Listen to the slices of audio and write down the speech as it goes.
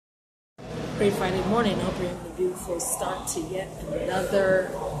Great Friday morning. I hope you're having a beautiful start to yet another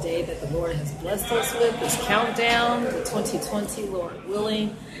day that the Lord has blessed us with. This countdown to 2020, Lord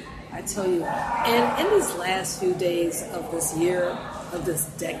willing. I tell you, and in these last few days of this year, of this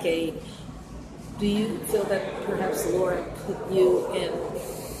decade, do you feel that perhaps the Lord put you in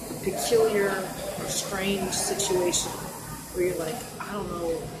a peculiar or strange situation where you're like, I don't know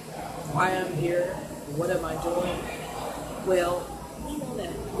why I'm here, what am I doing? Well, we know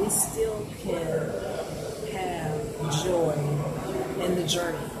that we still can have joy in the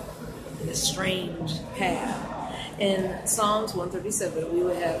journey, in a strange path. In Psalms 137, we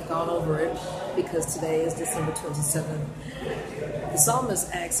would have gone over it because today is December 27th. The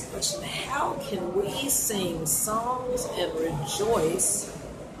psalmist asks the question, how can we sing songs and rejoice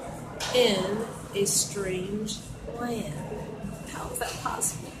in a strange land? How is that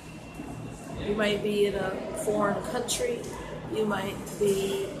possible? You might be in a foreign country. You might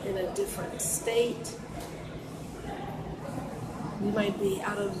be in a different state. You might be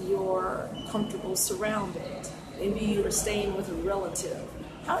out of your comfortable surroundings. Maybe you are staying with a relative.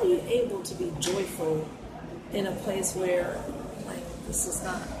 How are you able to be joyful in a place where, like, this is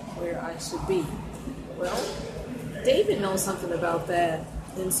not where I should be? Well, David knows something about that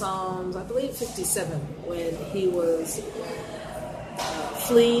in Psalms, I believe 57, when he was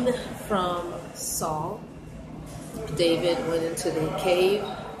fleeing from Saul. David went into the cave,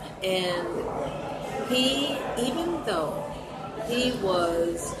 and even though he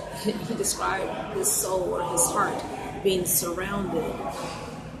described his soul or his heart being surrounded.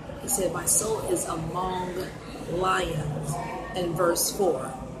 He said, my soul is among lions in verse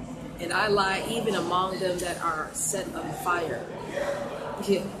 4. And I lie even among them that are set on fire.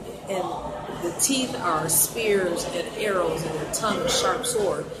 And the teeth are spears and arrows, and their tongue a sharp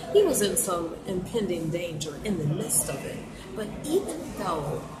sword. He was in some impending danger in the midst of it. But even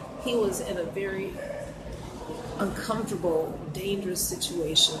though he was in a very uncomfortable, dangerous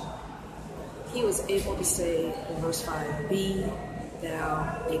situation, he was able to say in verse 5, be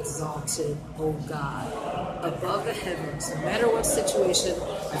thou exalted, O God, above the heavens. No matter what situation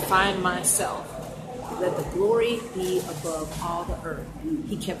I find myself, let the glory be above all the earth.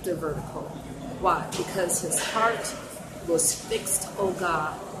 He kept it vertical. Why? Because his heart was fixed, O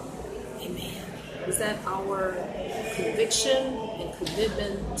God. Amen. Is that our conviction and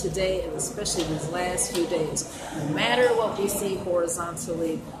commitment today, and especially these last few days? No matter what we see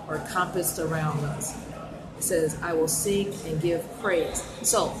horizontally or compassed around us, it says, I will sing and give praise.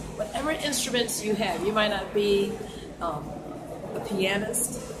 So, whatever instruments you have, you might not be a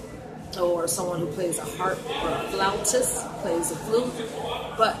pianist or someone who plays a harp, or a flautist plays a flute,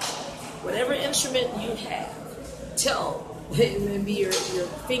 but whatever instrument you have, it may be your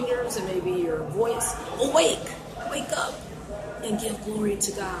fingers, it may be your voice. Wake up and give glory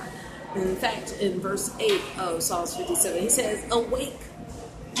to God. And in fact, in verse 8 of Psalms 57, he says, awake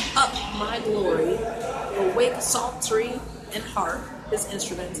up my glory, awake psaltery and harp, his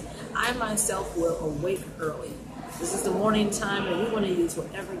instruments. I myself will awake early. This is the morning time, and we want to use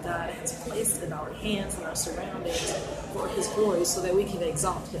whatever God has placed in our hands and our surroundings for his glory so that we can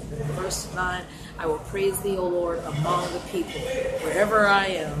exalt him. In verse 9, I will praise thee, O Lord, among the people. Wherever I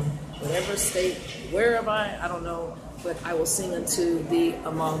am, whatever state, where am I don't know, but I will sing unto thee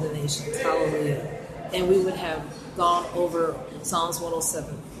among the nations. Hallelujah. And we would have gone over Psalms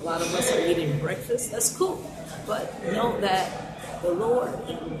 107. A lot of us are eating breakfast. That's cool. But know that the Lord,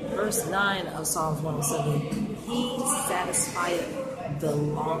 in verse 9 of Psalms 107, he satisfieth the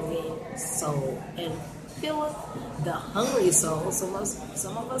longing soul and filleth the hungry soul. Some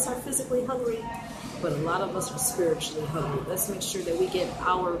of us are physically hungry, but a lot of us are spiritually hungry. Let's make sure that we get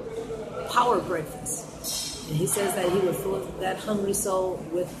our power breakfast. And he says that he will fill that hungry soul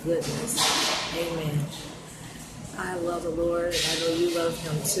with goodness. Amen. I love the Lord, and I know you love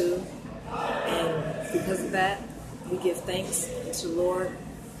him too. And because of that, we give thanks to the Lord,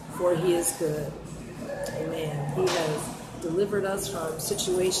 for he is good. Amen. He has delivered us from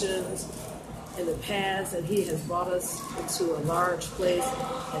situations in the past, and he has brought us into a large place,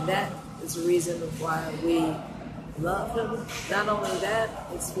 and that is the reason why we love him. Not only that,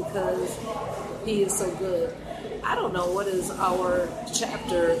 it's because he is so good. I don't know what is our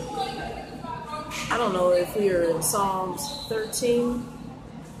chapter. I don't know if we are in Psalms 13,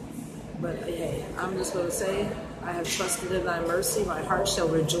 but hey, I'm just going to say, I have trusted in thy mercy. My heart shall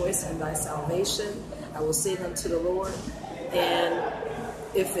rejoice in thy salvation. I will sing unto the Lord. And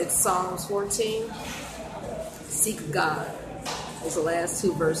if it's Psalms 14, seek God. It's the last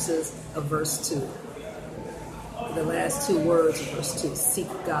two verses of verse 2. The last two words of verse 2, seek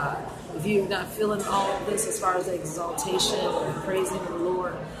God. If you're not feeling all of this as far as exaltation and praising the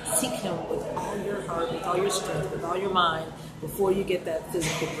Lord, seek him with all your heart, with all your strength, with all your mind before you get that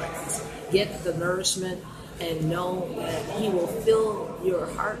physical breakfast. Get the nourishment and know that he will fill your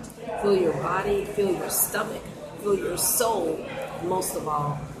heart, fill your body, fill your stomach, fill your soul, most of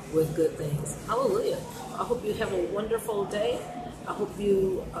all, with good things. Hallelujah. I hope you have a wonderful day. I hope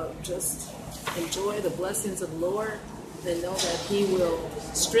you just enjoy the blessings of the Lord and know that he will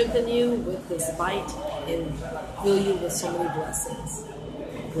strengthen you with his might and fill you with so many blessings.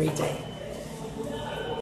 Great day.